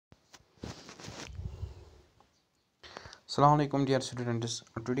Assalamu alaikum dear students.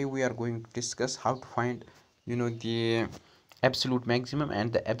 Today we are going to discuss how to find the absolute maximum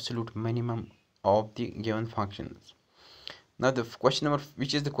and the absolute minimum of the given functions. Now the question number,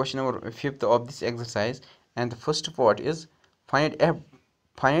 which is the question number fifth of this exercise, and the first part is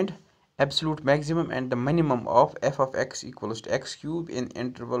find absolute maximum and the minimum of f of x equals to x cube in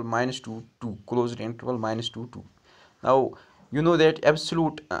interval minus 2 2 closed interval minus 2 2. Now you know that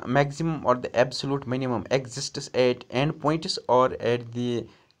absolute maximum or the absolute minimum exists at end points or at the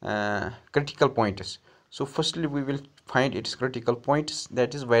critical points. So firstly we will find its critical points,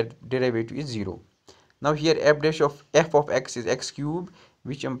 that is where derivative is 0. Now here f dash of f of x is x cube,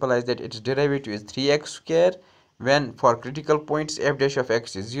 which implies that its derivative is 3x square. When for critical points f dash of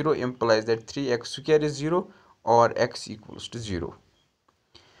x is 0 implies that 3x square is 0 or x equals to 0.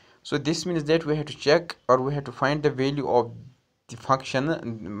 So this means that we have to check or we have to find the value of the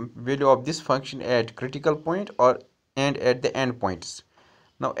function, value of this function at critical point or and at the end points.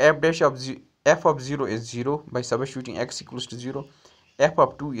 Now f of 0 is 0 by substituting x equals to 0. F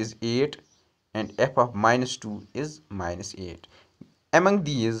of 2 is 8 and f of minus 2 is minus 8. Among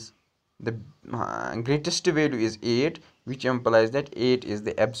these, the greatest value is 8, which implies that 8 is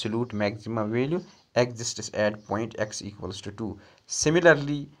the absolute maximum value exists at point x equals to 2.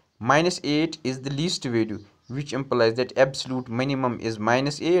 Similarly, minus 8 is the least value, which implies that absolute minimum is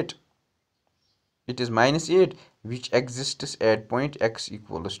minus 8. It is minus 8, which exists at point x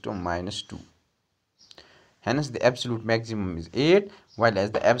equals to minus 2. Hence, the absolute maximum is 8, while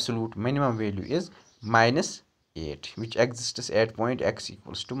as the absolute minimum value is minus 8, which exists at point x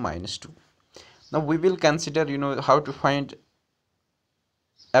equals to minus 2. Now we will consider how to find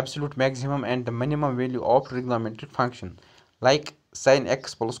absolute maximum and the minimum value of trigonometric function like sin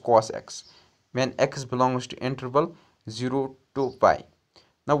x plus cos x when x belongs to interval 0 to pi.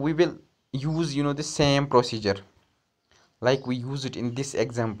 Now we will use the same procedure like we use it in this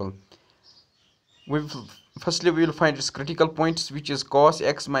example. Firstly we will find its critical points, which is cos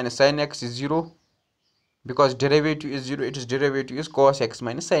x minus sin x is 0. Because derivative is 0, its derivative is cos x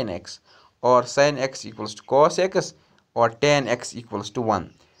minus sin x, or sin x equals to cos x, or tan x equals to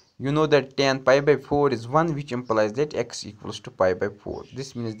 1. You know that tan pi by 4 is 1, which implies that x equals to pi by 4.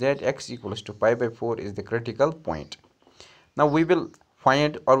 This means that x equals to pi by 4 is the critical point. Now we will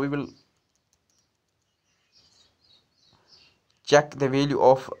find or we will check the value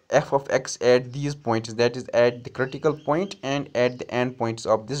of f of x at these points, that is at the critical point and at the end points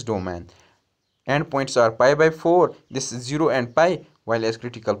of this domain. Endpoints are pi by 4, this is 0 and pi, while as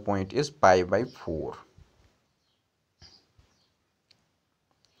critical point is pi by 4.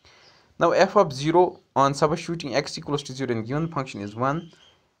 Now f of 0 on substituting x equals to 0 in given function is 1.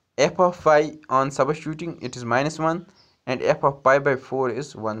 F of pi on substituting it is minus 1, and f of pi by 4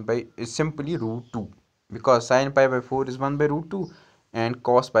 is simply root 2, because sin pi by 4 is 1 by root 2 and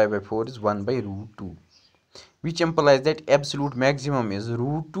cos pi by 4 is 1 by root 2. Which implies that absolute maximum is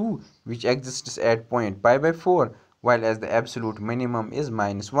root 2, which exists at point pi by 4, while as the absolute minimum is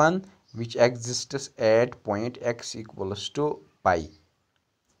minus 1, which exists at point x equals to pi.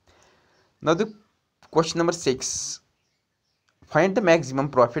 Now the question number 6. Find the maximum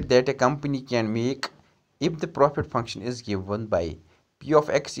profit that a company can make if the profit function is given by p of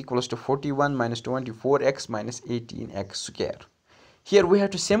x equals to 41 minus 24x minus 18x square. Here we have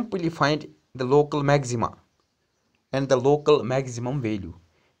to simply find the local maxima and the local maximum value,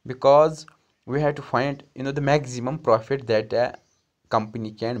 because we have to find the maximum profit that a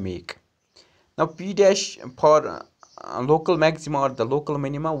company can make. Now p dash for local maxima or the local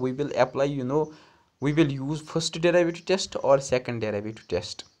minima, we will apply we will use first derivative test or second derivative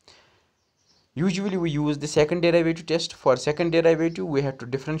test. Usually we use the second derivative test. For second derivative we have to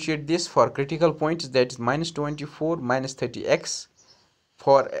differentiate this for critical points, that is minus 24 minus 30x.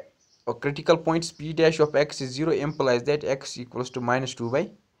 For critical points p dash of x is 0 implies that x equals to minus 2 by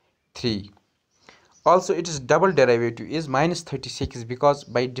 3. Also its double derivative is minus 36, because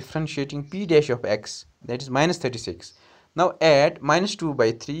by differentiating p dash of x, that is minus 36. Now add minus 2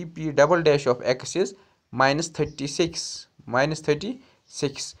 by 3, p double dash of x is minus 36.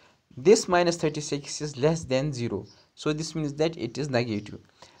 This minus 36 is less than 0, so this means that it is negative.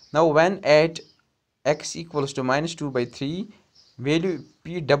 Now when at x equals to minus 2 by 3, value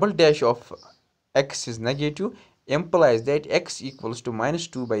p double dash of x is negative, implies that x equals to minus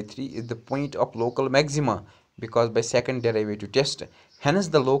 2 by 3 is the point of local maxima, because by second derivative test. Hence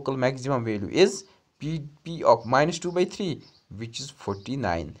the local maximum value is p of minus 2 by 3, which is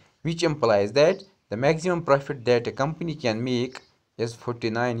 49, which implies that the maximum profit that a company can make is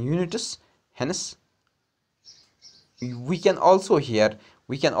 49 units. Hence we can also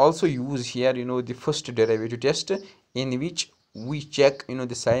use here the first derivative test in which we check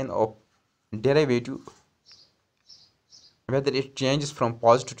the sign of derivative, whether it changes from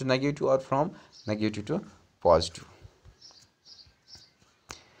positive to negative or from negative to positive.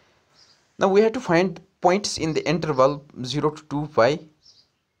 Now we have to find points in the interval 0 to 2 pi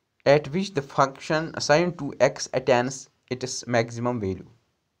at which the function sin 2x attains its maximum value.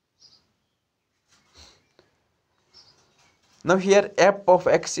 Now here f of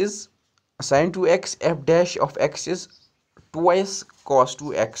x is sin 2x, f dash of x is twice cos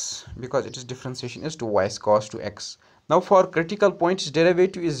 2x, because its differentiation is twice cos 2x. Now for critical points,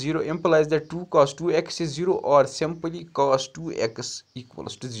 derivative is 0 implies that 2 cos 2x is 0, or simply cos 2x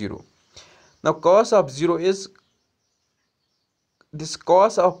equals to 0. Now cos of 0 is this,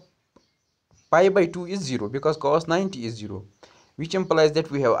 cos of pi by 2 is 0 because cos 90 is 0, which implies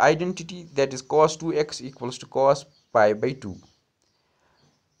that we have identity, that is cos 2x equals to cos pi by 2.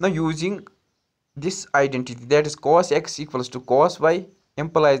 Now using this identity, that is cos x equals to cos y,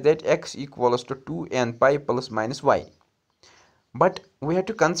 implies that x equals to 2 and pi plus minus y. But we have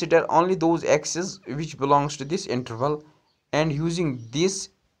to consider only those x's which belongs to this interval, and using this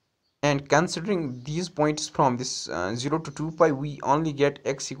and considering these points from this 0 to 2 pi, we only get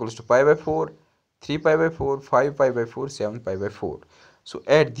x equals to pi by 4, 3 pi by 4, 5 pi by 4, 7 pi by 4. So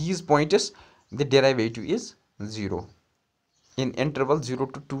at these points the derivative is 0 in interval 0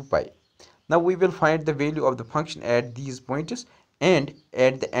 to 2 pi. Now we will find the value of the function at these points and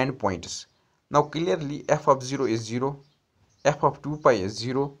at the end points. Now clearly f of 0 is 0, f of 2 pi is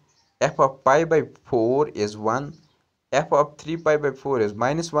 0, f of pi by 4 is 1, f of 3 pi by 4 is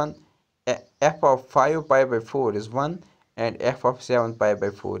minus 1, f of 5 pi by 4 is 1, and f of 7 pi by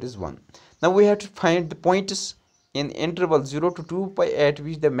 4 is 1. Now we have to find the points in interval 0 to 2 pi at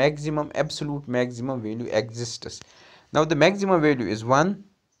which the maximum, absolute maximum value exists. Now the maximum value is 1,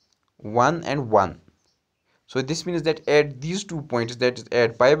 1 and 1. So this means that at these 2 points, that is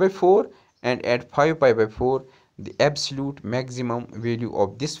at pi by 4 and at 5 pi by 4, the absolute maximum value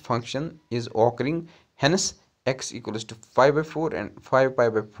of this function is occurring. Hence x equals to 5 by 4 and 5 pi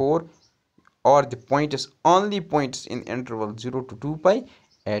by 4 are the points, only points in interval 0 to 2 pi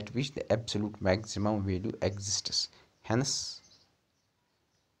at which the absolute maximum value exists. Hence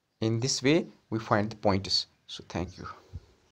in this way we find the points. So thank you.